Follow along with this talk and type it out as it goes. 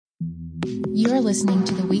You are listening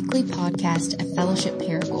to the weekly podcast of Fellowship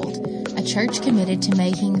Paragould, a church committed to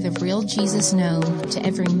making the real Jesus known to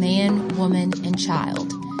every man, woman, and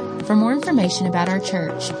child. For more information about our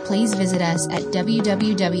church, please visit us at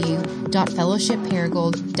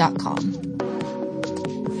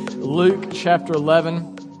www.fellowshipparagould.com. Luke chapter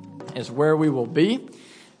 11 is where we will be.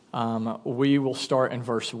 We will start in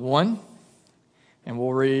verse 1, and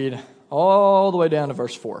we'll read all the way down to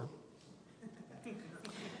verse 4.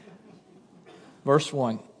 Verse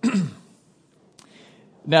 1.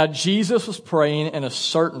 Now Jesus was praying in a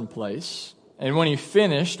certain place, and when he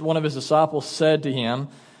finished, one of his disciples said to him,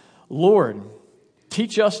 Lord,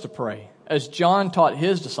 teach us to pray, as John taught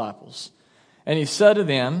his disciples. And he said to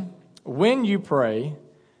them, when you pray,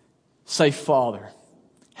 say, Father,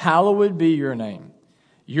 hallowed be your name.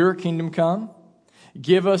 Your kingdom come.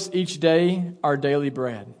 Give us each day our daily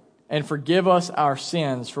bread, and forgive us our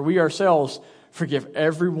sins, for we ourselves forgive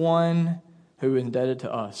everyone who is indebted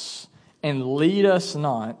to us, and lead us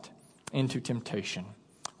not into temptation.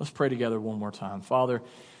 Let's pray together one more time. Father,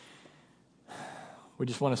 we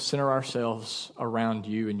just want to center ourselves around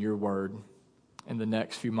you and your word in the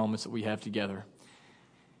next few moments that we have together.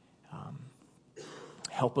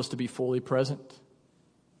 Help us to be fully present.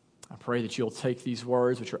 I pray that you'll take these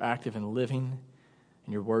words, which are active and living,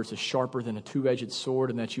 and your words are sharper than a two-edged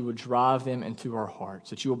sword, and that you would drive them into our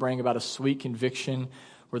hearts, that you will bring about a sweet conviction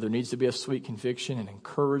where there needs to be a sweet conviction, and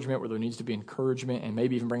encouragement where there needs to be encouragement, and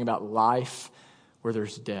maybe even bring about life where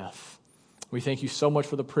there's death. We thank you so much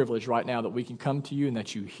for the privilege right now that we can come to you and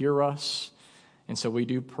that you hear us. And so we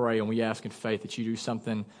do pray and we ask in faith that you do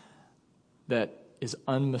something that is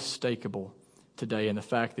unmistakable today, in the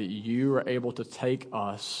fact that you are able to take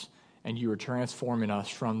us and you are transforming us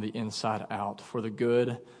from the inside out for the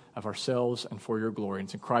good of ourselves and for your glory. And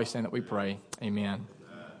it's in Christ's name that we pray. Amen.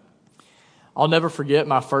 I'll never forget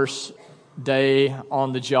my first day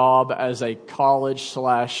on the job as a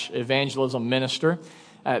college/evangelism minister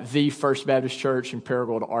at the First Baptist Church in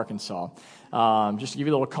Paragould, Arkansas. Just to give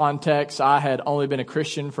you a little context, I had only been a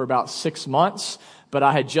Christian for about 6 months, but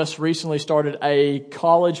I had just recently started a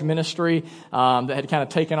college ministry that had kind of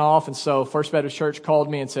taken off. And so First Baptist Church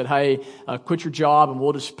called me and said, hey, quit your job and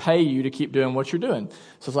we'll just pay you to keep doing what you're doing.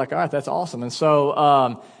 So I was like, all right, that's awesome. And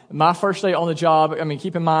so my first day on the job, I mean,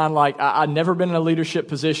 keep in mind, like, I'd never been in a leadership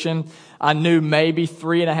position. I knew maybe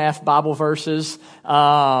 3.5 Bible verses.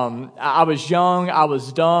 I was young, I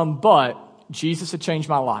was dumb, but Jesus had changed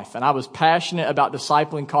my life, and I was passionate about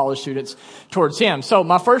discipling college students towards him. So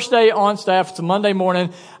my first day on staff, it's a Monday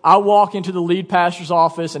morning, I walk into the lead pastor's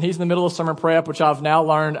office, and he's in the middle of summer prep, which I've now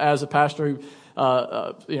learned as a pastor who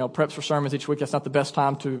preps for sermons each week. That's not the best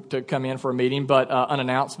time to come in for a meeting, but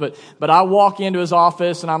unannounced. But I walk into his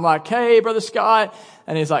office and I'm like, hey, Brother Scott.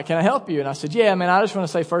 And he's like, can I help you? And I said, yeah, man, I just want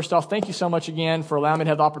to say first off, thank you so much again for allowing me to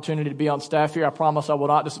have the opportunity to be on staff here. I promise I will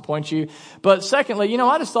not disappoint you. But secondly,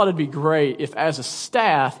 I just thought it'd be great if as a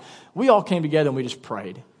staff, we all came together and we just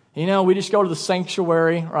prayed. We just go to the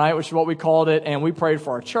sanctuary, right, which is what we called it. And we prayed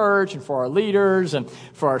for our church and for our leaders and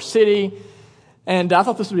for our city. And I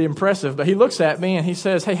thought this would be impressive, but he looks at me and he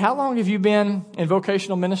says, hey, how long have you been in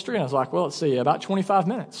vocational ministry? And I was like, well, let's see, about 25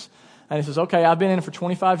 minutes. And he says, okay, I've been in it for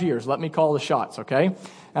 25 years. Let me call the shots, okay?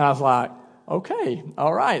 And I was like, okay,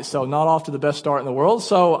 all right. So not off to the best start in the world.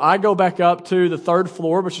 So I go back up to the 3rd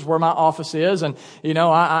floor, which is where my office is. And,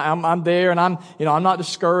 I'm there and I'm not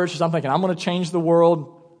discouraged because I'm thinking I'm going to change the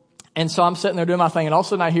world. And so I'm sitting there doing my thing, and all of a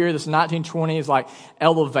sudden I hear this 1920s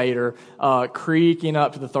elevator creaking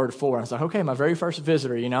up to the 3rd floor. I was like, okay, my very first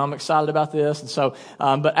visitor. I'm excited about this. And so,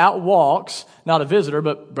 but out walks not a visitor,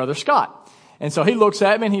 but Brother Scott. And so he looks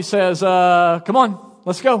at me and he says, "Come on,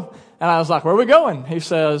 let's go." And I was like, "Where are we going?" He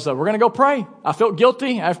says, "We're going to go pray." I felt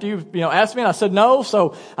guilty after you asked me, and I said no.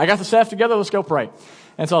 So I got the staff together. Let's go pray.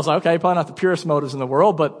 And so I was like, okay, probably not the purest motives in the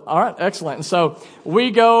world, but all right, excellent. And so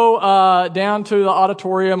we go down to the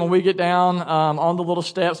auditorium, and we get down on the little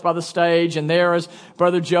steps by the stage, and there is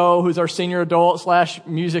Brother Joe, who's our senior adult /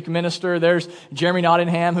 music minister. There's Jeremy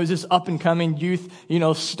Nottingham, who's this up-and-coming youth,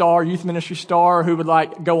 youth ministry star, who would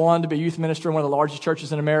go on to be youth minister in one of the largest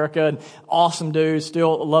churches in America. And awesome dude,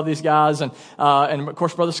 still love these guys. And of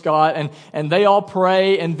course, Brother Scott, and they all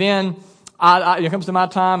pray, and then it comes to my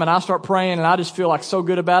time and I start praying and I just feel so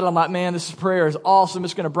good about it. I'm like, man, this prayer is awesome.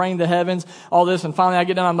 It's going to bring the heavens, all this. And finally I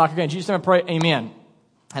get done. I'm like, okay, in Jesus' name I pray, amen.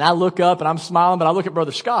 And I look up and I'm smiling, but I look at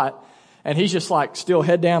Brother Scott and he's just still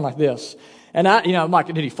head down like this. And I'm like,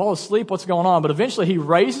 did he fall asleep? What's going on? But eventually he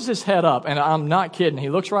raises his head up, and I'm not kidding. He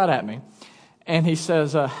looks right at me and he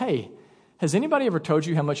says, hey, has anybody ever told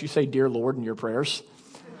you how much you say, dear Lord, in your prayers?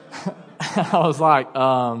 I was like,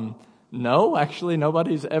 no, actually,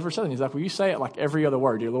 nobody's ever said it. He's like, well, you say it like every other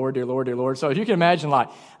word, dear Lord, dear Lord, dear Lord. So as you can imagine, like,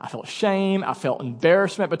 I felt shame, I felt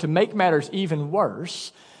embarrassment, but to make matters even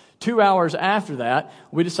worse, 2 hours after that,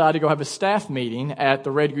 we decided to go have a staff meeting at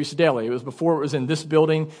the Red Goose Deli. It was before it was in this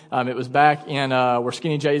building. It was back in where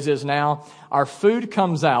Skinny Jay's is now. Our food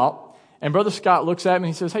comes out, and Brother Scott looks at me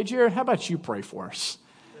and he says, hey, Jared, how about you pray for us?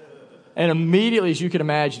 And immediately, as you can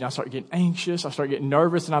imagine, I start getting anxious. I start getting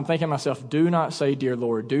nervous. And I'm thinking to myself, do not say, dear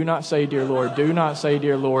Lord. Do not say, dear Lord. Do not say,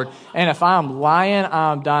 dear Lord. And if I'm lying,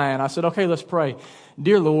 I'm dying. I said, okay, let's pray.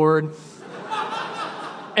 Dear Lord.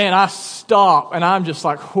 And I stop. And I'm just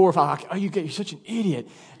like horrified. Like, oh, you're such an idiot.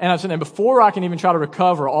 And I said, and before I can even try to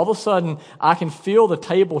recover, all of a sudden, I can feel the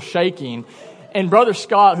table shaking. And Brother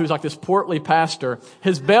Scott, who's like this portly pastor,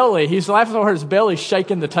 his belly, he's laughing so hard, his belly's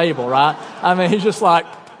shaking the table, right? I mean, he's just like,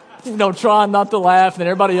 trying not to laugh, and then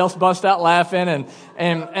everybody else bust out laughing. And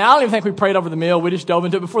I don't even think we prayed over the meal. We just dove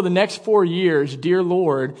into it. Before the next 4 years, dear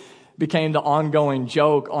Lord became the ongoing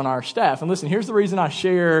joke on our staff. And listen, here's the reason I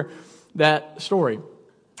share that story.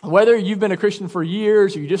 Whether you've been a Christian for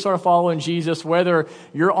years, or you just started following Jesus, whether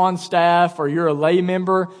you're on staff or you're a lay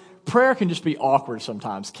member, prayer can just be awkward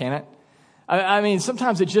sometimes, can it? I mean,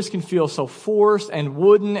 sometimes it just can feel so forced and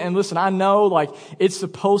wooden. And listen, I know like it's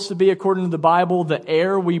supposed to be, according to the Bible, the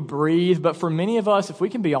air we breathe. But for many of us, if we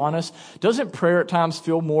can be honest, doesn't prayer at times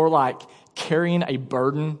feel more like carrying a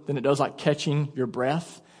burden than it does like catching your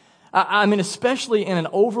breath? I mean, especially in an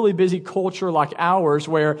overly busy culture like ours,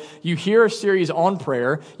 where you hear a series on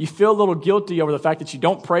prayer, you feel a little guilty over the fact that you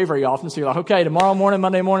don't pray very often. So you're like, okay, tomorrow morning,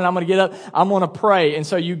 Monday morning, I'm going to get up, I'm going to pray. And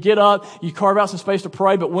so you get up, you carve out some space to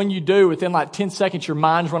pray, but when you do, within like 10 seconds, your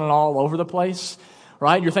mind's running all over the place,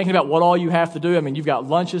 right? You're thinking about what all you have to do. I mean, you've got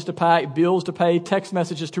lunches to pack, bills to pay, text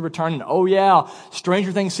messages to return, and oh yeah,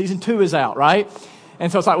 Stranger Things Season 2 is out, right?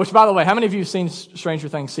 And so it's like, which by the way, how many of you have seen Stranger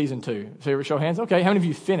Things Season 2? Favorite show of hands? Okay, how many of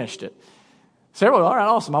you finished it? Several. All right,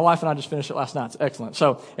 awesome. My wife and I just finished it last night. It's excellent.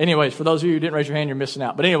 So anyways, for those of you who didn't raise your hand, you're missing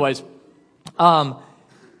out. But anyways, in our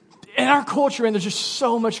culture, and there's just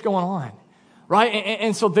so much going on, right?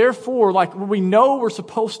 And so therefore, like, we know we're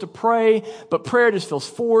supposed to pray, but prayer just feels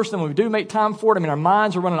forced. And when we do make time for it, I mean, our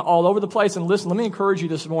minds are running all over the place. And listen, let me encourage you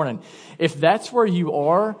this morning. If that's where you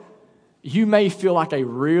are, you may feel like a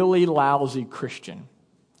really lousy Christian.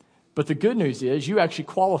 But the good news is you actually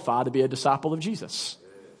qualify to be a disciple of Jesus.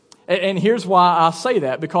 And here's why I say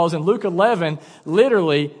that. Because in Luke 11,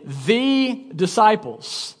 literally, the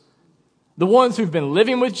disciples, the ones who've been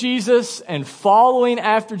living with Jesus and following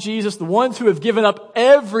after Jesus, the ones who have given up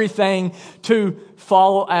everything to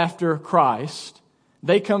follow after Christ,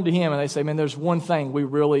 they come to him and they say, man, there's one thing we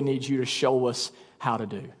really need you to show us how to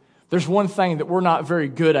do. There's one thing that we're not very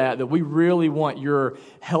good at that we really want your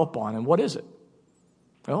help on. And what is it?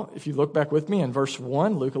 Well, if you look back with me in verse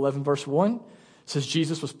 1, Luke 11, verse 1, it says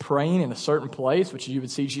Jesus was praying in a certain place, which you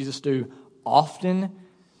would see Jesus do often.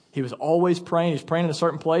 He was always praying. He was praying in a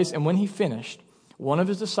certain place. And when he finished, one of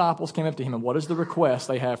his disciples came up to him. And what is the request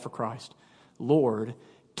they have for Christ? Lord,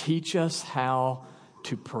 teach us how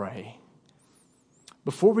to pray.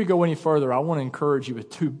 Before we go any further, I want to encourage you with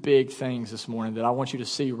two big things this morning that I want you to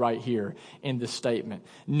see right here in this statement.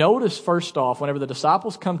 Notice, first off, whenever the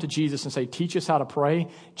disciples come to Jesus and say, teach us how to pray,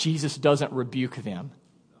 Jesus doesn't rebuke them.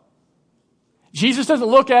 Jesus doesn't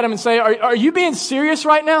look at them and say, are you being serious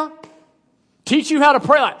right now? Teach you how to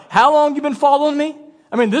pray? Like, how long you been following me?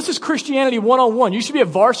 I mean, this is Christianity 101. You should be a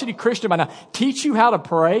varsity Christian by now. Teach you how to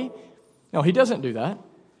pray? No, he doesn't do that.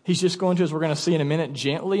 He's just going to, as we're going to see in a minute,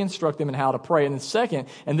 gently instruct them in how to pray. And then second,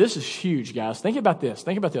 and this is huge, guys. Think about this.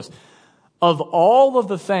 Think about this. Of all of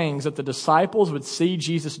the things that the disciples would see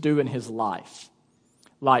Jesus do in his life,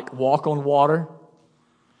 like walk on water,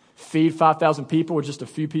 feed 5,000 people with just a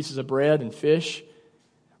few pieces of bread and fish,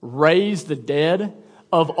 raise the dead,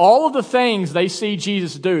 of all of the things they see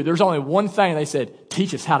Jesus do, there's only one thing they said,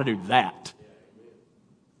 teach us how to do that.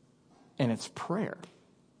 And it's prayer.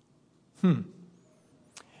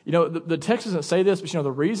 You know, the text doesn't say this, but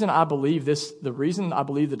the reason I believe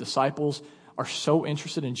the disciples are so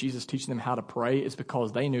interested in Jesus teaching them how to pray is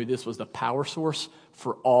because they knew this was the power source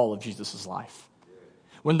for all of Jesus' life.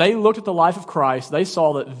 When they looked at the life of Christ, they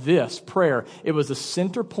saw that this prayer, it was the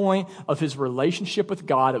center point of his relationship with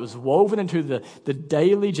God. It was woven into the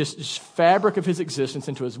daily just fabric of his existence,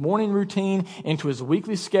 into his morning routine, into his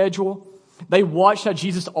weekly schedule. They watched how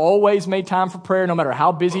Jesus always made time for prayer, no matter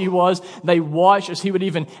how busy he was. They watched as he would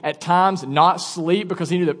even at times not sleep because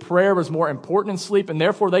he knew that prayer was more important than sleep. And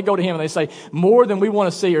therefore they go to him and they say, more than we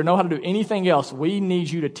want to see or know how to do anything else, we need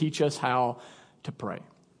you to teach us how to pray.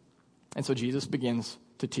 And so Jesus begins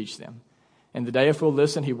to teach them. And today, if we'll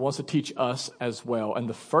listen, he wants to teach us as well. And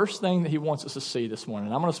the first thing that he wants us to see this morning,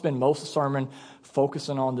 and I'm going to spend most of the sermon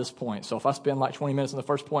focusing on this point. So if I spend like 20 minutes on the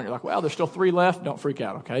first point, you're like, well, there's still 3 left. Don't freak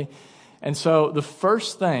out, okay? And so the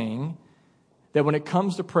first thing that when it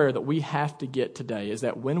comes to prayer that we have to get today is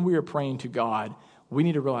that when we are praying to God, we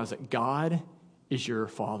need to realize that God is your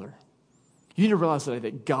Father. You need to realize today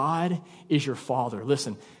that God is your Father.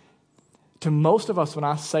 Listen, to most of us, when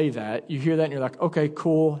I say that, you hear that and you're like, okay,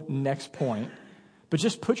 cool, next point. But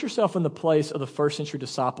just put yourself in the place of the first century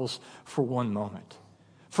disciples for one moment.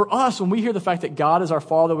 For us, when we hear the fact that God is our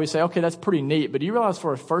Father, we say, okay, that's pretty neat. But do you realize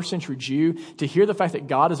for a first century Jew, to hear the fact that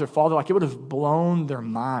God is their Father, like it would have blown their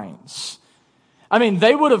minds. I mean,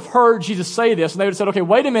 they would have heard Jesus say this, and they would have said, okay,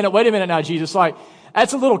 wait a minute now, Jesus. Like,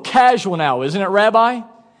 that's a little casual now, isn't it, Rabbi?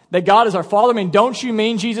 That God is our Father. I mean, don't you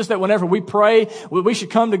mean, Jesus, that whenever we pray, we should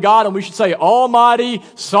come to God and we should say, Almighty,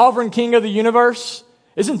 Sovereign King of the universe?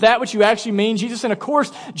 Isn't that what you actually mean, Jesus? And of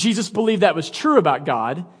course, Jesus believed that was true about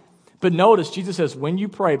God. But notice, Jesus says, when you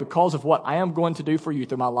pray, because of what I am going to do for you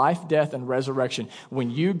through my life, death, and resurrection, when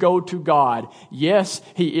you go to God, yes,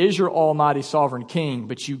 He is your Almighty Sovereign King,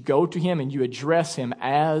 but you go to Him and you address Him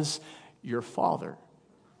as your Father.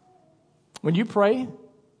 When you pray,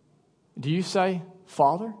 do you say,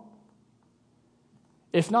 Father?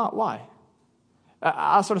 If not, why?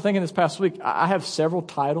 I started thinking this past week, I have several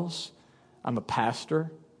titles. I'm a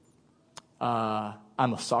pastor. I'm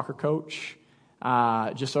a soccer coach.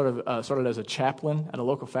 Just started as a chaplain at a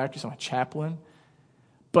local factory, so I'm a chaplain.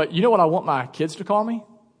 But you know what I want my kids to call me?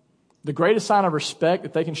 The greatest sign of respect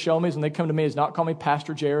that they can show me is when they come to me is not call me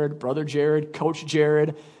Pastor Jared, Brother Jared, Coach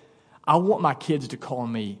Jared. I want my kids to call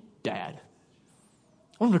me Dad.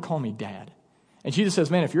 I want them to call me Dad. And Jesus says,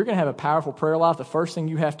 man, if you're going to have a powerful prayer life, the first thing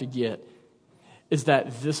you have to get is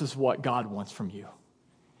that this is what God wants from you.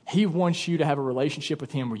 He wants you to have a relationship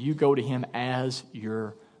with Him where you go to Him as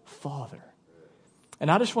your Father. And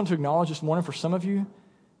I just want to acknowledge this morning, for some of you,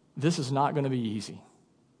 this is not going to be easy.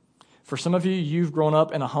 For some of you, you've grown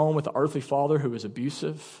up in a home with an earthly father who was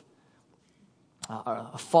abusive,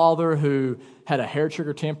 a father who had a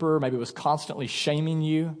hair-trigger temper, maybe was constantly shaming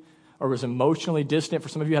you, or was emotionally distant. For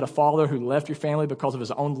some of you, had a father who left your family because of his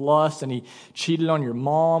own lust, and he cheated on your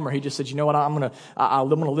mom, or he just said, you know what, I'm going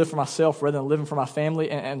to live for myself rather than living for my family.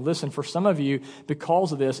 And listen, for some of you,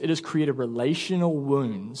 because of this, it has created relational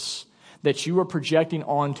wounds that you are projecting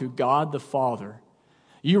onto God the Father.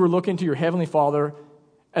 You were looking to your heavenly Father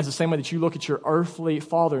as the same way that you look at your earthly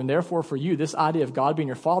father. And therefore, for you, this idea of God being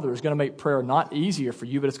your Father is going to make prayer not easier for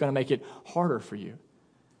you, but it's going to make it harder for you.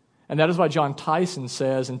 And that is why John Tyson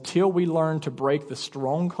says, until we learn to break the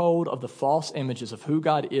stronghold of the false images of who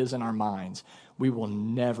God is in our minds, we will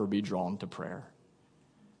never be drawn to prayer.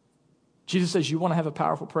 Jesus says, you want to have a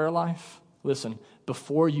powerful prayer life? Listen,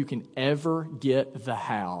 before you can ever get the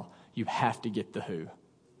how, you have to get the who.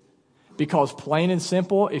 Because plain and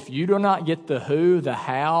simple, if you do not get the who, the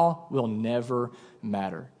how will never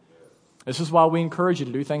matter. This is why we encourage you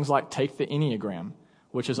to do things like take the Enneagram,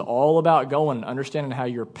 which is all about going and understanding how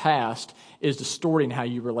your past is distorting how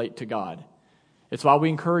you relate to God. It's why we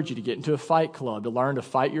encourage you to get into a fight club, to learn to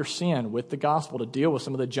fight your sin with the gospel, to deal with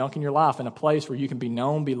some of the junk in your life in a place where you can be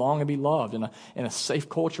known, belong, and be loved, in a safe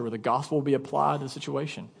culture where the gospel will be applied to the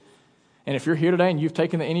situation. And if you're here today and you've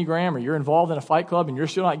taken the Enneagram, or you're involved in a fight club and you're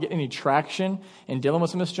still not getting any traction in dealing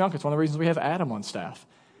with some of this junk, it's one of the reasons we have Adam on staff.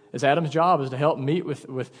 Is Adam's job is to help meet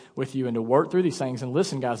with you and to work through these things. And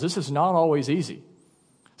listen, guys, this is not always easy.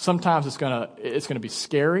 Sometimes it's gonna be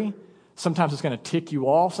scary. Sometimes it's going to tick you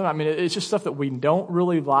off. It's just stuff that we don't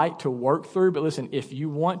really like to work through. But listen, if you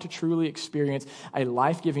want to truly experience a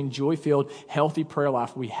life-giving, joy-filled, healthy prayer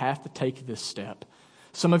life, we have to take this step.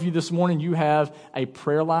 Some of you this morning, you have a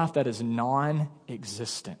prayer life that is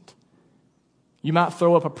non-existent. You might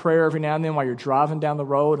throw up a prayer every now and then while you're driving down the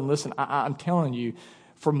road. And listen, I'm telling you,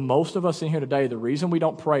 for most of us in here today, the reason we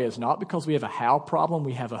don't pray is not because we have a how problem,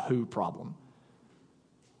 we have a who problem.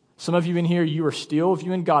 Some of you in here, you are still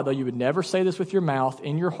viewing God, though you would never say this with your mouth,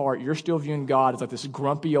 in your heart, you're still viewing God as like this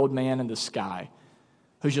grumpy old man in the sky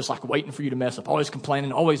who's just like waiting for you to mess up, always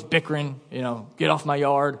complaining, always bickering, get off my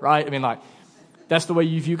yard, right? That's the way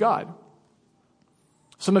you view God.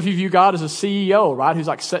 Some of you view God as a CEO, right, who's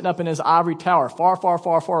like sitting up in his ivory tower far, far,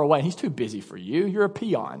 far, far away. He's too busy for you. You're a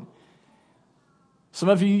peon. Some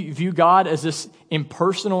of you view God as this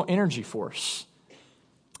impersonal energy force.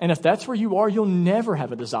 And if that's where you are, you'll never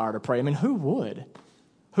have a desire to pray. Who would?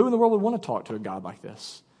 Who in the world would want to talk to a God like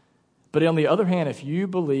this? But on the other hand, if you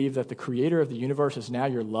believe that the creator of the universe is now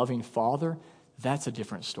your loving Father, that's a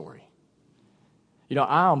different story.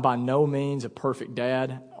 I am by no means a perfect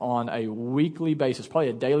dad. On a weekly basis, probably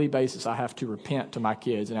a daily basis, I have to repent to my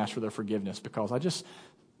kids and ask for their forgiveness because I just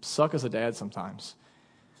suck as a dad sometimes.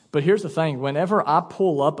 But here's the thing. Whenever I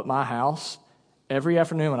pull up at my house every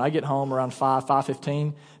afternoon when I get home around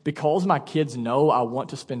 5:15, because my kids know I want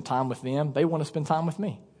to spend time with them, they want to spend time with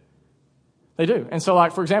me. They do. And so,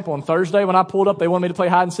 like, for example, on Thursday when I pulled up, they wanted me to play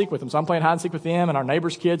hide and seek with them. So I'm playing hide and seek with them and our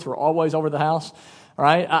neighbors' kids who are always over the house. All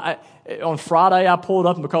right. On Friday, I pulled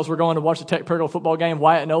up, and because we're going to watch the Paragould football game,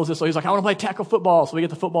 Wyatt knows this. So he's like, I want to play tackle football. So we get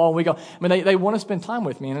the football and we go. I mean, they want to spend time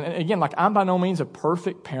with me. And again, like, I'm by no means a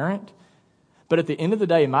perfect parent. But at the end of the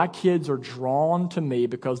day, my kids are drawn to me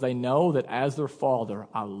because they know that as their father,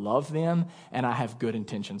 I love them and I have good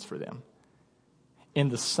intentions for them. In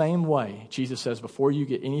the same way, Jesus says, before you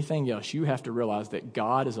get anything else, you have to realize that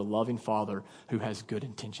God is a loving father who has good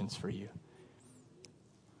intentions for you.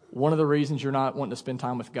 One of the reasons you're not wanting to spend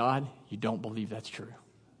time with God, you don't believe that's true.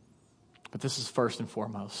 But this is first and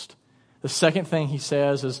foremost. The second thing he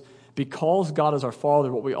says is, because God is our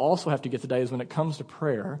Father, what we also have to get today is when it comes to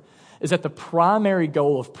prayer, is that the primary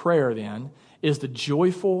goal of prayer then is the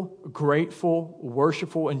joyful, grateful,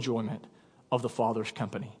 worshipful enjoyment of the Father's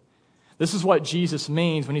company. This is what Jesus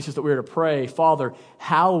means when he says that we're to pray, Father,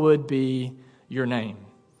 hallowed be your name.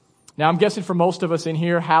 Now, I'm guessing for most of us in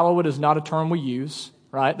here, hallowed is not a term we use,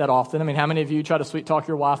 right, that often. I mean, how many of you tried to sweet talk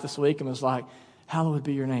your wife this week and was like, hallowed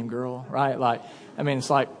be your name, girl, right? Like, I mean,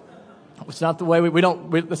 it's like, it's not the way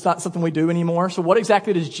it's not something we do anymore. So what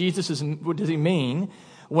exactly what does he mean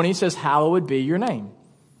when he says, hallowed be your name?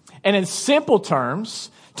 And in simple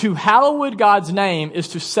terms, to hallowed God's name is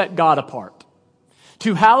to set God apart.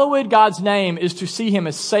 To hallowed God's name is to see him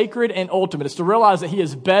as sacred and ultimate. It's to realize that he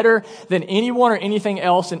is better than anyone or anything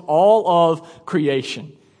else in all of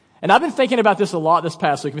creation. And I've been thinking about this a lot this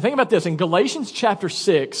past week. I've been thinking about this. In Galatians chapter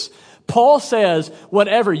 6, Paul says,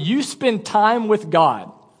 whenever you spend time with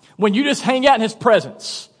God, when you just hang out in his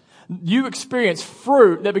presence, you experience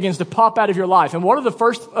fruit that begins to pop out of your life. And what are the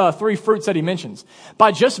first three fruits that he mentions?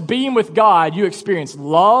 By just being with God, you experience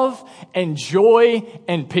love and joy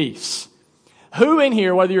and peace. Who in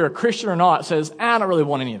here, whether you're a Christian or not, says, I don't really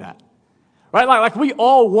want any of that? Right? Like we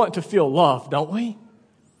all want to feel love, don't we?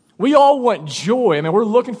 We all want joy. I mean, we're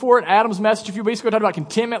looking for it. Adam's message a few weeks ago talked about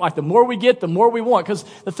contentment. Like the more we get, the more we want, because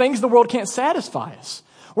the things of the world can't satisfy us.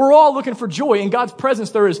 We're all looking for joy. In God's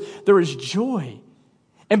presence, there is joy.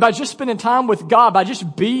 And by just spending time with God, by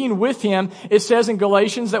just being with him, it says in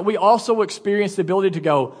Galatians that we also experience the ability to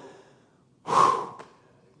go, whew.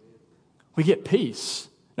 We get peace,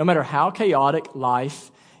 no matter how chaotic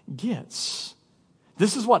life gets.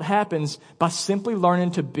 This is what happens by simply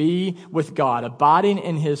learning to be with God, abiding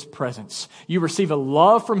in his presence. You receive a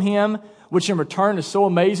love from him, which in return is so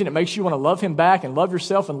amazing. It makes you want to love him back and love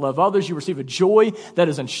yourself and love others. You receive a joy that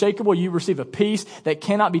is unshakable. You receive a peace that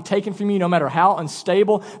cannot be taken from you no matter how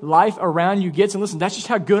unstable life around you gets. And listen, that's just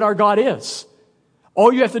how good our God is.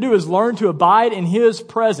 All you have to do is learn to abide in his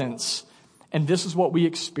presence. And this is what we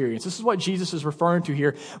experience. This is what Jesus is referring to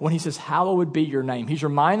here when he says, hallowed be your name. He's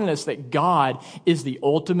reminding us that God is the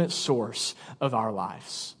ultimate source of our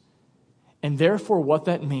lives. And therefore, what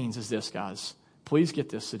that means is this, guys. Please get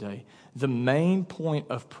this today. The main point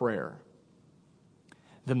of prayer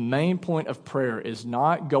is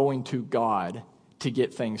not going to God to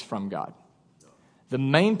get things from God. The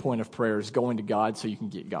main point of prayer is going to God so you can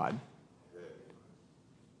get God.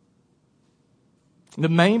 The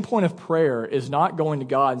main point of prayer is not going to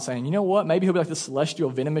God and saying, you know what, maybe he'll be like the celestial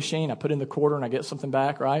vending machine. I put in the quarter and I get something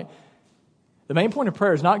back, right? The main point of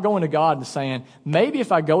prayer is not going to God and saying, maybe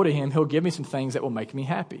if I go to him, he'll give me some things that will make me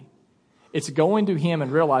happy. It's going to him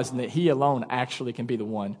and realizing that he alone actually can be the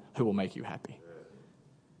one who will make you happy.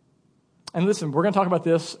 And listen, we're going to talk about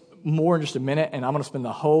this more in just a minute, and I'm going to spend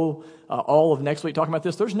the whole, all of next week talking about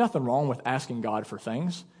this. There's nothing wrong with asking God for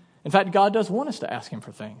things. In fact, God does want us to ask him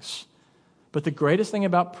for things. But the greatest thing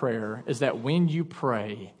about prayer is that when you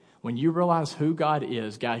pray, when you realize who God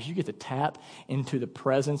is, guys, you get to tap into the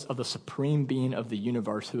presence of the supreme being of the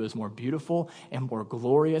universe who is more beautiful and more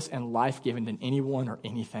glorious and life-giving than anyone or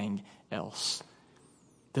anything else.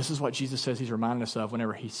 This is what Jesus says he's reminding us of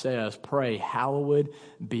whenever he says, pray, hallowed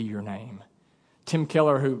be your name. Tim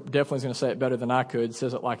Keller, who definitely is going to say it better than I could,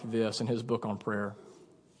 says it like this in his book on prayer.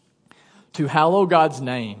 To hallow God's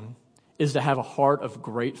name is to have a heart of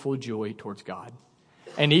grateful joy towards God,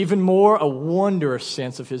 and even more, a wondrous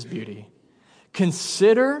sense of his beauty.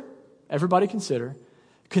 Everybody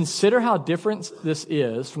consider how different this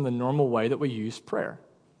is from the normal way that we use prayer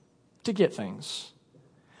to get things.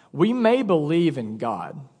 We may believe in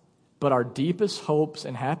God, But our deepest hopes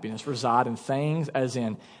and happiness reside in things as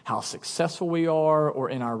in how successful we are or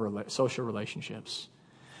in our social relationships.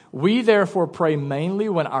 We therefore pray mainly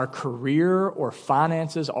when our career or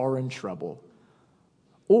finances are in trouble,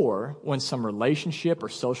 or when some relationship or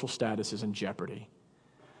social status is in jeopardy.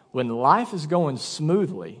 When life is going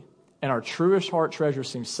smoothly and our truest heart treasure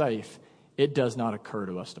seems safe, it does not occur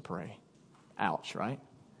to us to pray. Ouch, right?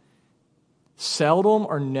 Seldom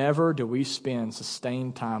or never do we spend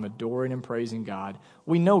sustained time adoring and praising God.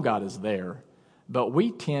 We know God is there, but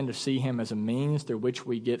we tend to see him as a means through which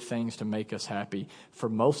we get things to make us happy. For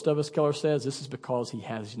most of us, Keller says, this is because he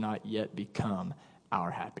has not yet become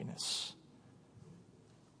our happiness.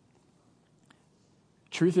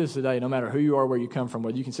 Truth is today, no matter who you are, where you come from,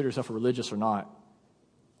 whether you consider yourself religious or not,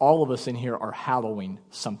 all of us in here are hallowing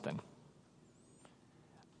something.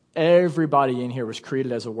 Everybody in here was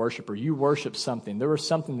created as a worshiper. You worship something. There was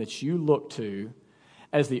something that you look to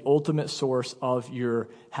as the ultimate source of your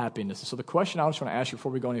happiness. So the question I just want to ask you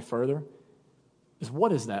before we go any further is,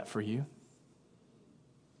 what is that for you?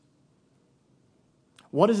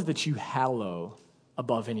 What is it that you hallow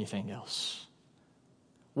above anything else?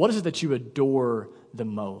 What is it that you adore the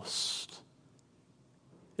most?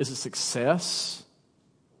 Is it success?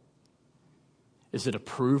 Is it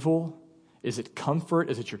approval? Is it comfort?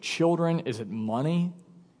 Is it your children? Is it money?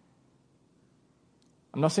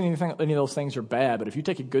 I'm not saying any of those things are bad, but if you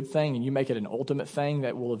take a good thing and you make it an ultimate thing,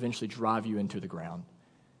 that will eventually drive you into the ground.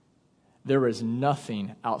 There is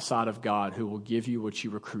nothing outside of God who will give you what you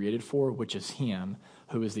were created for, which is him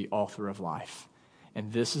who is the author of life.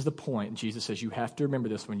 And this is the point. Jesus says you have to remember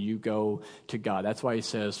this when you go to God. That's why he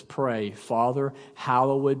says, pray, Father,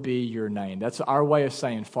 hallowed be your name. That's our way of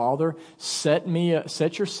saying, Father, set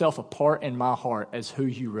yourself apart in my heart as who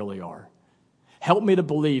you really are. Help me to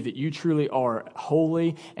believe that you truly are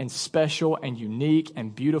holy and special and unique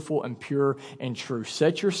and beautiful and pure and true.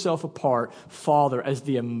 Set yourself apart, Father, as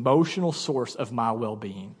the emotional source of my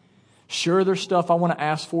well-being. Sure, there's stuff I want to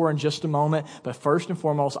ask for in just a moment, but first and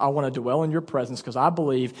foremost, I want to dwell in your presence because I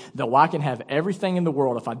believe that while I can have everything in the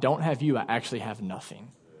world, if I don't have you, I actually have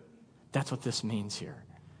nothing. That's what this means here.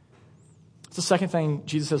 It's the second thing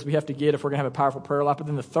Jesus says we have to get if we're going to have a powerful prayer life, but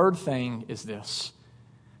then the third thing is this.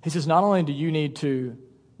 He says not only do you need to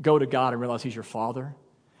go to God and realize he's your Father,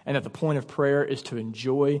 and that the point of prayer is to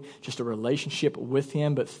enjoy just a relationship with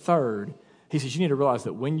him, but third, he says you need to realize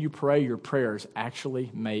that when you pray, your prayers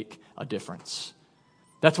actually make a difference.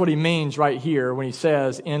 That's what he means right here when he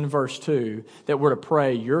says in verse 2 that we're to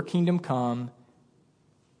pray, your kingdom come,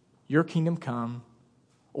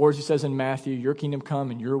 or as he says in Matthew, your kingdom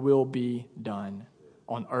come and your will be done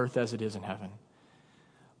on earth as it is in heaven.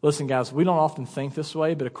 Listen, guys, we don't often think this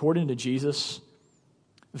way, but according to Jesus,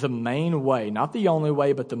 the main way, not the only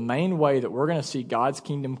way, but the main way that we're going to see God's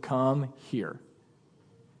kingdom come here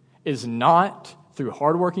is not through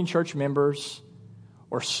hardworking church members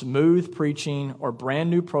or smooth preaching or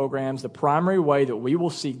brand new programs. The primary way that we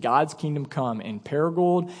will see God's kingdom come in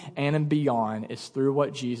Paragould and beyond is through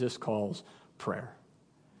what Jesus calls prayer.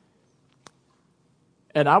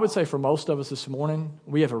 And I would say for most of us this morning,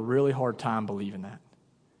 we have a really hard time believing that.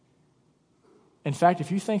 In fact,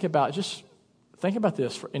 if you think about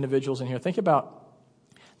this for individuals in here. Think about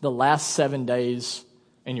the last 7 days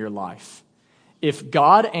in your life. If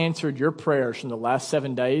God answered your prayers from the last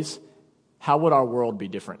 7 days, how would our world be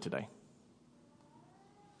different today?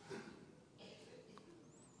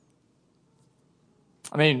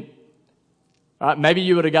 I mean, maybe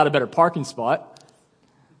you would have got a better parking spot.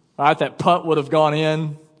 Right, that putt would have gone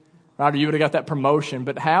in. Right, or you would have got that promotion.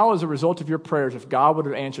 But how, as a result of your prayers, if God would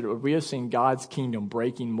have answered it, would we have seen God's kingdom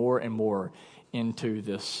breaking more and more into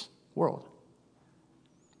this world?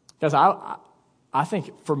 Because I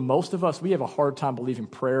think for most of us, we have a hard time believing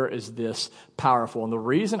prayer is this powerful. And the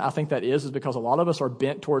reason I think that is because a lot of us are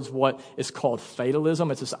bent towards what is called fatalism.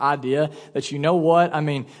 It's this idea that, you know what,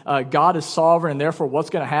 God is sovereign, and therefore what's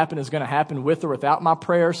going to happen is going to happen with or without my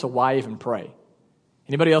prayer, so why even pray?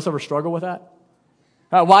 Anybody else ever struggle with that?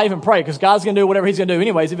 Why even pray? Because God's going to do whatever he's going to do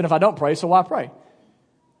anyways, even if I don't pray, so why pray?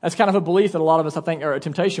 That's kind of a belief that a lot of us, I think, are a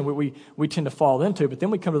temptation we tend to fall into. But then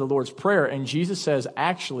we come to the Lord's Prayer, and Jesus says,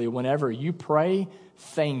 actually, whenever you pray,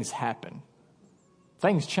 things happen.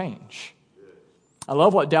 Things change. I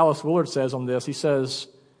love what Dallas Willard says on this. He says,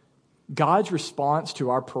 God's response to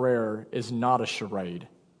our prayer is not a charade.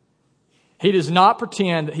 He does not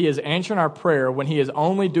pretend that he is answering our prayer when he is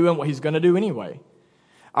only doing what he's going to do anyway.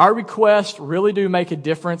 Our requests really do make a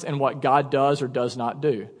difference in what God does or does not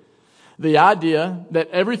do. The idea that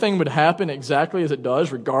everything would happen exactly as it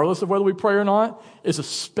does, regardless of whether we pray or not, is a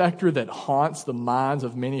specter that haunts the minds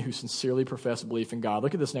of many who sincerely profess belief in God.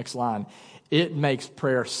 Look at this next line. It makes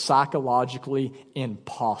prayer psychologically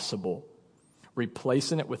impossible,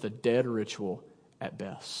 replacing it with a dead ritual at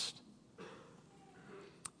best.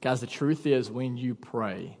 Guys, the truth is when you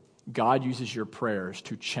pray, God uses your prayers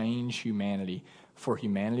to change humanity for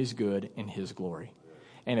humanity's good and His glory.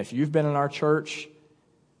 And if you've been in our church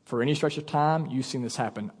for any stretch of time, you've seen this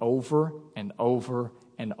happen over and over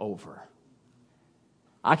and over.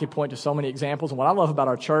 I could point to so many examples, and what I love about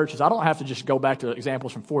our church is I don't have to just go back to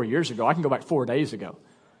examples from 4 years ago. I can go back 4 days ago.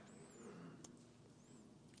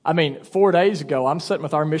 4 days ago, I'm sitting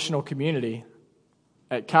with our missional community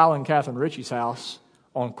at Kyle and Catherine Ritchie's house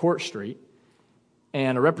on Court Street,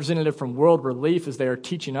 and a representative from World Relief is there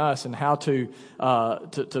teaching us and how to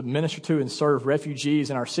minister to and serve refugees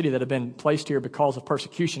in our city that have been placed here because of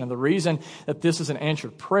persecution. And the reason that this is an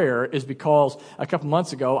answered prayer is because a couple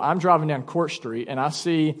months ago, I'm driving down Court Street and I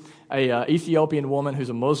see a Ethiopian woman who's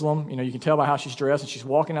a Muslim. You can tell by how she's dressed, and she's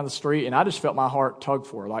walking down the street, and I just felt my heart tug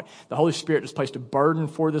for her. Like the Holy Spirit just placed a burden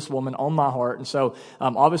for this woman on my heart. And so,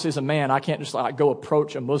 obviously as a man, I can't just go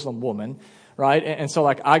approach a Muslim woman. Right? And so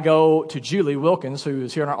I go to Julie Wilkins, who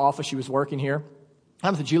is here in our office. She was working here. I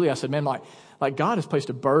went to Julie. I said, man, like God has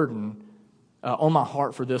placed a burden on my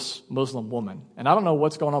heart for this Muslim woman. And I don't know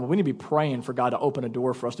what's going on, but we need to be praying for God to open a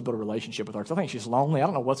door for us to build a relationship with her. Because I think she's lonely. I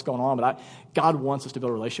don't know what's going on, but God wants us to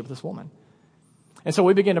build a relationship with this woman. And so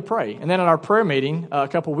we began to pray. And then at our prayer meeting a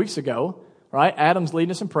couple weeks ago, right, Adam's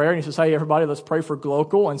leading us in prayer, and he says, hey, everybody, let's pray for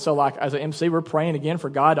Glocal. And so as an MC, we're praying again for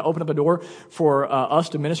God to open up a door for us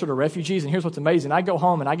to minister to refugees. And here's what's amazing. I go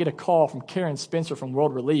home, and I get a call from Karen Spencer from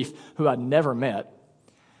World Relief, who I'd never met.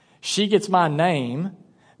 She gets my name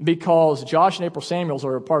because Josh and April Samuels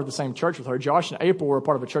are a part of the same church with her. Josh and April were a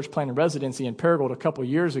part of a church planting residency in Paragould a couple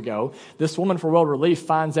years ago. This woman for World Relief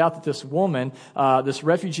finds out that this woman, this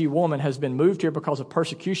refugee woman, has been moved here because of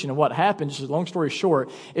persecution. And what happened, just a long story short,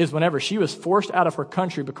 is whenever she was forced out of her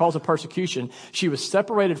country because of persecution, she was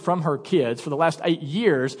separated from her kids. For the last 8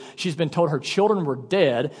 years, she's been told her children were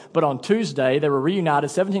dead. But on Tuesday, they were reunited.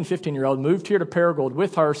 17, 15-year-old moved here to Paragould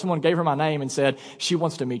with her. Someone gave her my name and said, she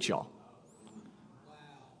wants to meet y'all.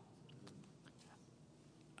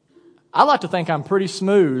 I like to think I'm pretty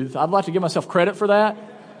smooth. I'd like to give myself credit for that.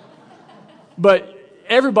 But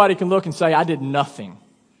everybody can look and say, I did nothing.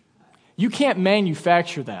 You can't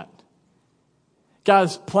manufacture that.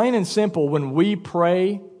 Guys, plain and simple, when we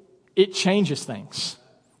pray, it changes things.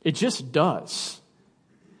 It just does.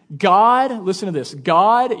 God, listen to this,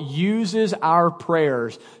 God uses our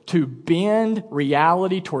prayers to bend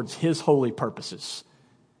reality towards His holy purposes.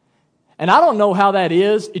 And I don't know how that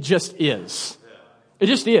is. It just is. It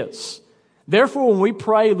just is. Therefore, when we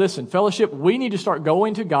pray, listen, fellowship, we need to start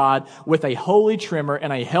going to God with a holy tremor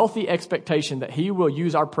and a healthy expectation that He will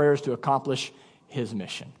use our prayers to accomplish His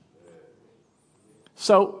mission.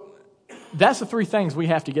 So that's the 3 things we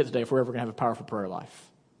have to get today if we're ever going to have a powerful prayer life.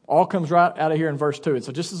 All comes right out of here in verse 2. And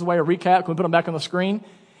so just as a way of recap, can we put them back on the screen?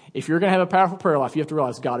 If you're going to have a powerful prayer life, you have to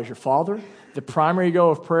realize God is your Father. The primary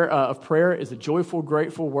goal of prayer is the joyful,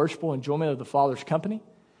 grateful, worshipful enjoyment of the Father's company.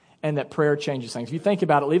 And that prayer changes things. If you think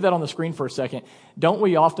about it, leave that on the screen for a second. Don't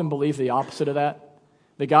we often believe the opposite of that?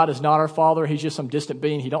 That God is not our Father. He's just some distant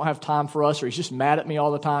being. He don't have time for us, or He's just mad at me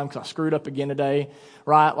all the time because I screwed up again today,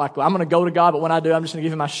 right? Like, I'm going to go to God, but when I do, I'm just going to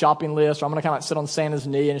give Him my shopping list, or I'm going to kind of sit on Santa's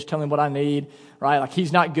knee and just tell Him what I need, right? Like,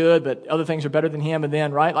 He's not good, but other things are better than Him. And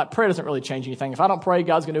then, right, like prayer doesn't really change anything. If I don't pray,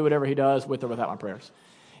 God's going to do whatever He does with or without my prayers.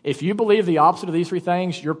 If you believe the opposite of these 3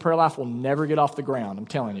 things, your prayer life will never get off the ground, I'm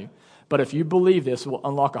telling you. But if you believe this, it will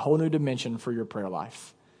unlock a whole new dimension for your prayer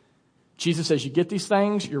life. Jesus says you get these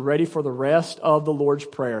things, you're ready for the rest of the Lord's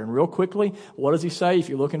Prayer. And real quickly, what does He say? If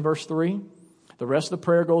you look in verse 3, the rest of the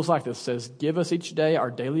prayer goes like this. It says, give us each day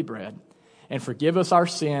our daily bread, and forgive us our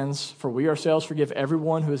sins, for we ourselves forgive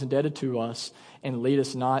everyone who is indebted to us, and lead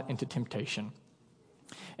us not into temptation.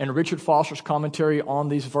 And Richard Foster's commentary on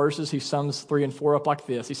these verses, he sums 3 and 4 up like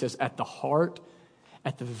this. He says, at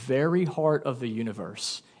the very heart of the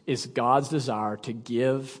universe is God's desire to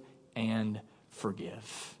give and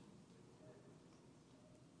forgive.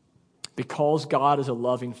 Because God is a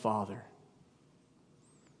loving Father,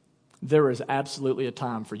 there is absolutely a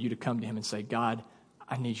time for you to come to Him and say, God,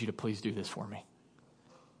 I need you to please do this for me.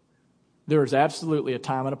 There is absolutely a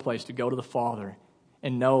time and a place to go to the Father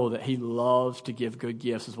and know that He loves to give good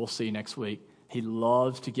gifts, as we'll see next week. He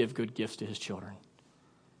loves to give good gifts to His children.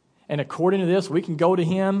 And according to this, we can go to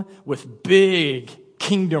Him with big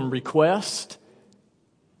kingdom request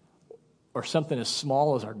or something as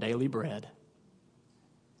small as our daily bread.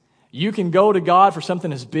 You can go to God for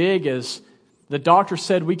something as big as the doctor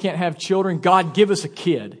said we can't have children. God, give us a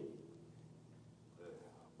kid.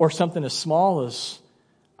 Or something as small as,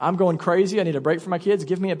 I'm going crazy, I need a break for my kids,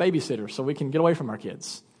 give me a babysitter so we can get away from our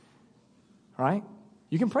kids. Right?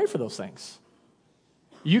 You can pray for those things.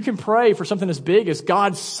 You can pray for something as big as,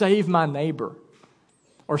 God, save my neighbor.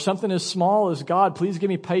 Or something as small as, God, please give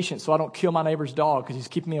me patience so I don't kill my neighbor's dog because he's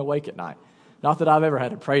keeping me awake at night. Not that I've ever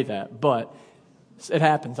had to pray that, but it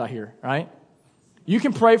happens, I hear, right? You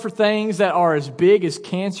can pray for things that are as big as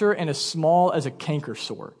cancer and as small as a canker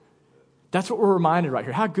sore. That's what we're reminded right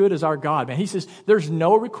here. How good is our God, man? He says, there's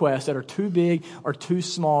no requests that are too big or too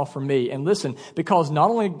small for me. And listen, because not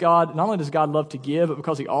only does God love to give, but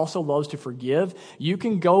because he also loves to forgive, you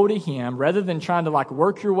can go to him rather than trying to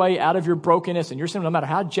work your way out of your brokenness and your sin. No matter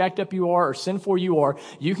how jacked up you are or sinful you are,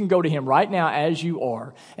 you can go to him right now as you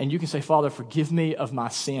are. And you can say, Father, forgive me of my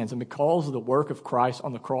sins. And because of the work of Christ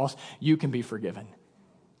on the cross, you can be forgiven.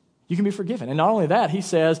 You can be forgiven. And not only that, he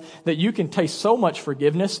says that you can taste so much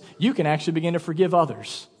forgiveness, you can actually begin to forgive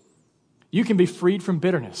others. You can be freed from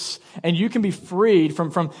bitterness. And you can be freed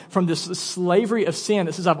from this slavery of sin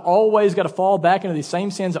that says, I've always got to fall back into these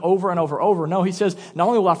same sins over and over and over. No, he says, not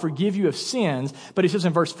only will I forgive you of sins, but he says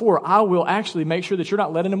in verse 4, I will actually make sure that you're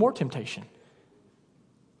not led into more temptation.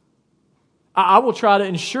 I will try to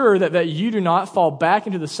ensure that you do not fall back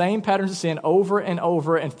into the same patterns of sin over and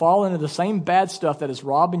over and fall into the same bad stuff that is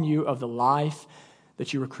robbing you of the life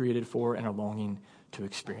that you were created for and are longing to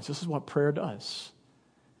experience. This is what prayer does.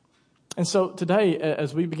 And so today,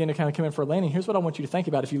 as we begin to kind of come in for a landing, here's what I want you to think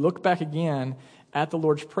about. If you look back again at the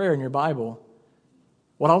Lord's Prayer in your Bible,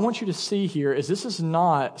 what I want you to see here is this is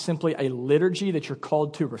not simply a liturgy that you're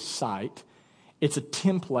called to recite. It's a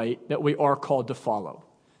template that we are called to follow.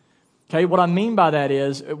 Okay, what I mean by that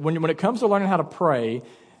is when it comes to learning how to pray,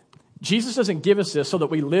 Jesus doesn't give us this so that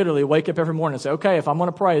we literally wake up every morning and say, okay, if I'm going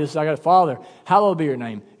to pray, I got Father, hallowed be your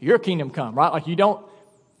name, your kingdom come, right?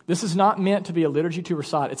 This is not meant to be a liturgy to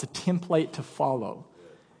recite. It's a template to follow.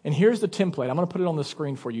 And here's the template. I'm going to put it on the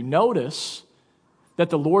screen for you. Notice that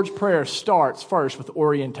the Lord's Prayer starts first with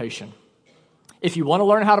orientation. If you want to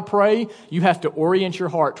learn how to pray, you have to orient your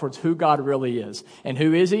heart towards who God really is. And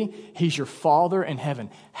who is he? He's your Father in heaven.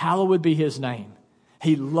 Hallowed be his name.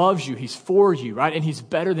 He loves you. He's for you, right? And he's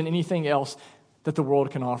better than anything else that the world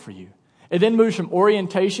can offer you. It then moves from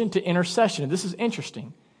orientation to intercession. And this is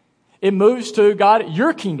interesting. It moves to, God,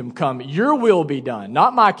 your kingdom come, your will be done.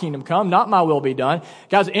 Not my kingdom come, not my will be done.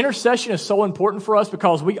 Guys, intercession is so important for us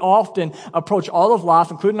because we often approach all of life,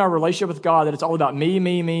 including our relationship with God, that it's all about me,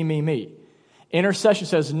 me, me, me, me. Intercession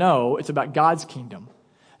says, no, it's about God's kingdom.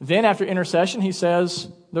 Then after intercession, he says,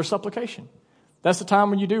 there's supplication. That's the time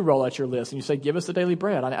when you do roll out your list and you say, give us the daily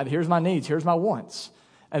bread. Here's my needs. Here's my wants.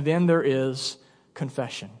 And then there is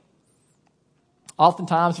confession.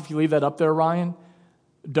 Oftentimes, if you leave that up there, Ryan,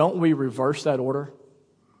 don't we reverse that order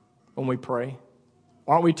when we pray?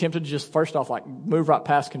 Aren't we tempted to just first off move right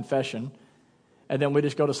past confession and then we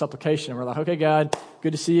just go to supplication and we're like, okay, God,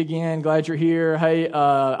 good to see you again. Glad you're here. Hey,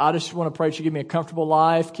 I just want to pray that you give me a comfortable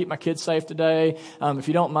life, keep my kids safe today. If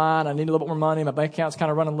you don't mind, I need a little bit more money. My bank account's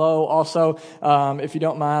kind of running low. Also, if you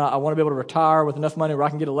don't mind, I want to be able to retire with enough money where I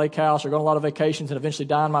can get a lake house or go on a lot of vacations and eventually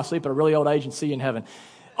die in my sleep at a really old age and see you in heaven.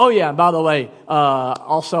 Oh, yeah, and by the way,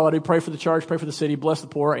 also I do pray for the church, pray for the city, bless the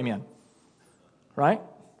poor, amen. Right?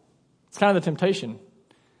 It's kind of the temptation.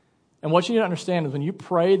 And what you need to understand is when you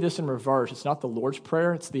pray this in reverse, it's not the Lord's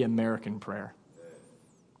Prayer, it's the American prayer.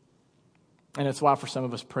 And it's why for some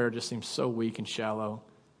of us prayer just seems so weak and shallow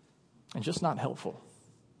and just not helpful.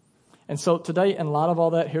 And so today, in light of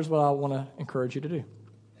all that, here's what I want to encourage you to do.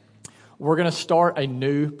 We're going to start a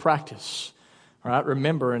new practice. All right,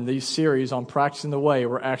 remember, in these series on practicing the way,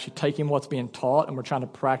 we're actually taking what's being taught and we're trying to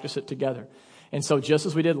practice it together. And so just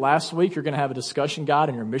as we did last week, you're going to have a discussion guide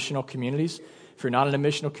in your missional communities. If you're not in a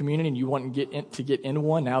missional community and you want to get in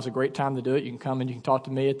one, now's a great time to do it. You can come and you can talk to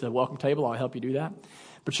me at the welcome table. I'll help you do that.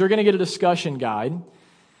 But you're going to get a discussion guide.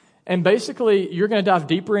 And basically, you're going to dive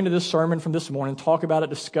deeper into this sermon from this morning, talk about it,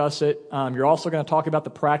 discuss it. You're also going to talk about the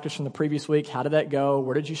practice from the previous week. How did that go?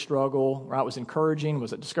 Where did you struggle? Right? Was it encouraging?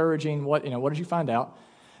 Was it discouraging? What did you find out?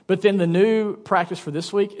 But then the new practice for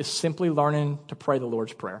this week is simply learning to pray the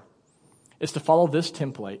Lord's Prayer. It's to follow this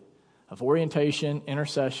template of orientation,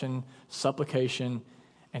 intercession, supplication,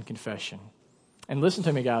 and confession. And listen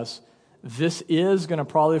to me, guys. This is going to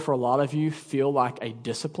probably, for a lot of you, feel like a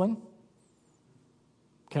discipline.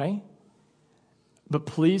 Okay? But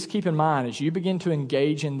please keep in mind, as you begin to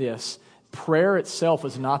engage in this, prayer itself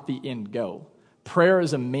is not the end goal. Prayer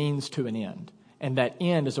is a means to an end. And that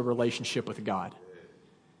end is a relationship with God.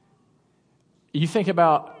 You think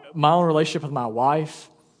about my own relationship with my wife,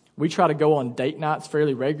 we try to go on date nights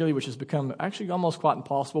fairly regularly, which has become actually almost quite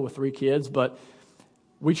impossible with 3 kids, but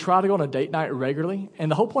we try to go on a date night regularly.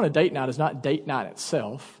 And the whole point of date night is not date night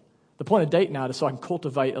itself. The point of date night is so I can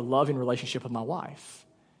cultivate a loving relationship with my wife.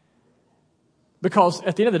 Because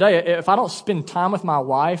at the end of the day, if I don't spend time with my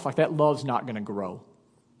wife, like that love's not going to grow.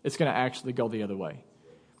 It's going to actually go the other way.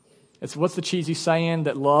 It's what's the cheesy saying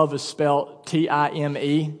that love is spelled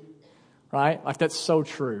Time, right? Like that's so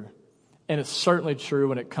true. And it's certainly true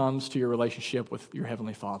when it comes to your relationship with your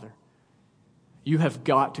Heavenly Father. You have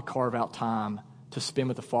got to carve out time to spend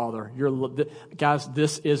with the Father. Guys,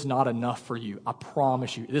 this is not enough for you. I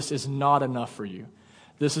promise you, this is not enough for you.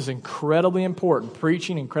 This is incredibly important.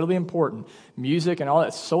 Preaching, incredibly important. Music and all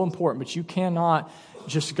that's so important, but you cannot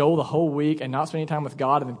just go the whole week and not spend any time with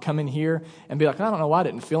God and then come in here and be like, I don't know why I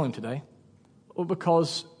didn't feel Him today. Well,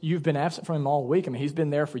 because you've been absent from Him all week. I mean, He's been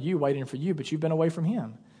there for you, waiting for you, but you've been away from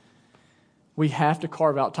Him. We have to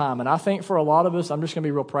carve out time. And I think for a lot of us, I'm just going to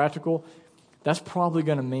be real practical, that's probably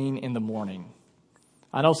going to mean in the morning.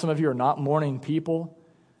 I know some of you are not morning people,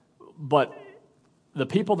 but the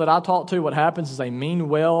people that I talk to, what happens is they mean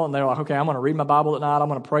well, and they're like, okay, I'm going to read my Bible at night, I'm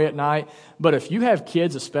going to pray at night. But if you have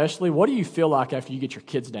kids especially, what do you feel like after you get your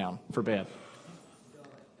kids down for bed?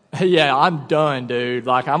 Yeah, I'm done, dude.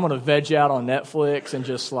 Like, I'm going to veg out on Netflix and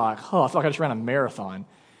just like, I feel like I just ran a marathon.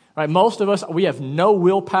 Right? Most of us, we have no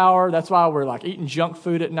willpower. That's why we're like eating junk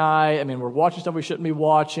food at night. I mean, we're watching stuff we shouldn't be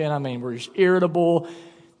watching. I mean, we're just irritable.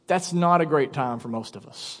 That's not a great time for most of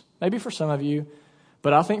us. Maybe for some of you.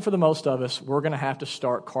 But I think for the most of us, we're going to have to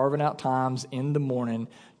start carving out times in the morning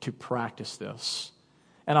to practice this.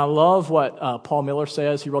 And I love what Paul Miller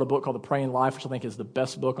says. He wrote a book called The Praying Life, which I think is the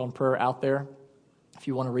best book on prayer out there. If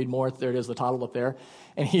you want to read more, there it is, the title up there.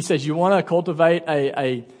 And he says, you want to cultivate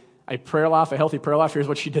a prayer life, a healthy prayer life, here's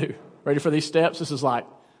what you do. Ready for these steps? This is like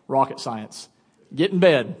rocket science. Get in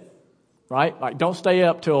bed, right? Like don't stay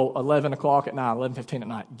up till 11 o'clock at night, 11:15 at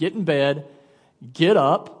night. Get in bed, get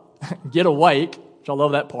up, get awake, which I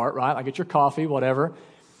love that part, right? Like get your coffee, whatever.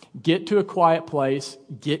 Get to a quiet place,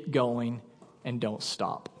 get going, and don't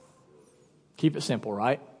stop. Keep it simple,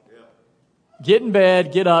 right? Yeah. Get in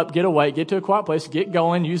bed, get up, get awake, get to a quiet place, get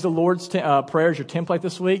going, use the Lord's Prayer as your template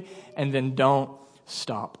this week, and then don't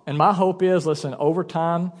stop. And my hope is, listen, over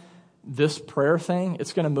time, this prayer thing,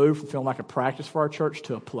 it's going to move from feeling like a practice for our church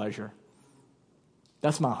to a pleasure.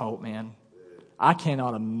 That's my hope, man. I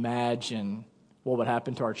cannot imagine what would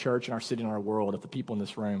happen to our church and our city and our world if the people in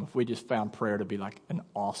this room, if we just found prayer to be like an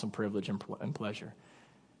awesome privilege and pleasure.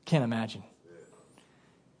 Can't imagine.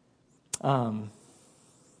 I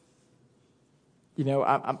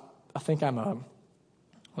think I'm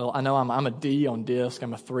a D on DISC.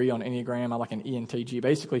 I'm a 3 on Enneagram. I like an ENTJ.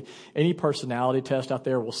 Basically, any personality test out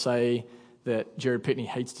there will say that Jared Pitney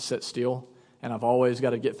hates to sit still, and I've always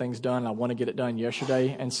got to get things done, and I want to get it done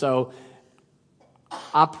yesterday. And so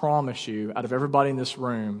I promise you, out of everybody in this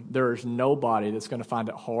room, there is nobody that's going to find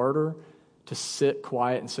it harder to sit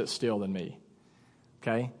quiet and sit still than me.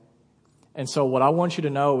 Okay? And so what I want you to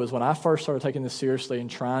know is when I first started taking this seriously and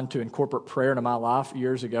trying to incorporate prayer into my life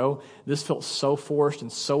years ago, this felt so forced and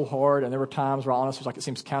so hard. And there were times where honestly, it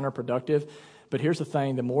seems counterproductive. But here's the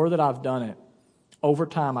thing. The more that I've done it, over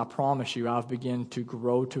time, I promise you, I've begun to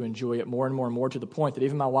grow to enjoy it more and more and more to the point that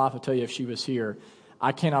even my wife will tell you if she was here,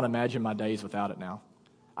 I cannot imagine my days without it now.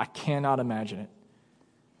 I cannot imagine it.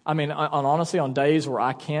 I mean, honestly, on days where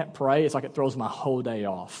I can't pray, it's like it throws my whole day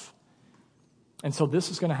off. And so this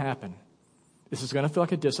is going to happen. This is going to feel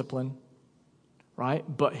like a discipline, right?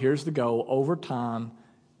 But here's the goal. Over time,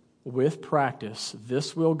 with practice,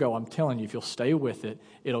 this will go. I'm telling you, if you'll stay with it,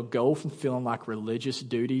 it'll go from feeling like religious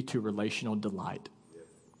duty to relational delight.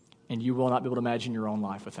 And you will not be able to imagine your own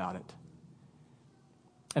life without it.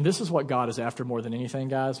 And this is what God is after more than anything,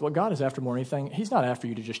 guys. What God is after more than anything, He's not after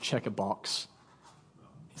you to just check a box.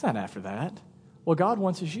 He's not after that. What God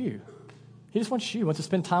wants is you. He just wants you. He wants to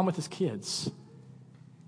spend time with His kids.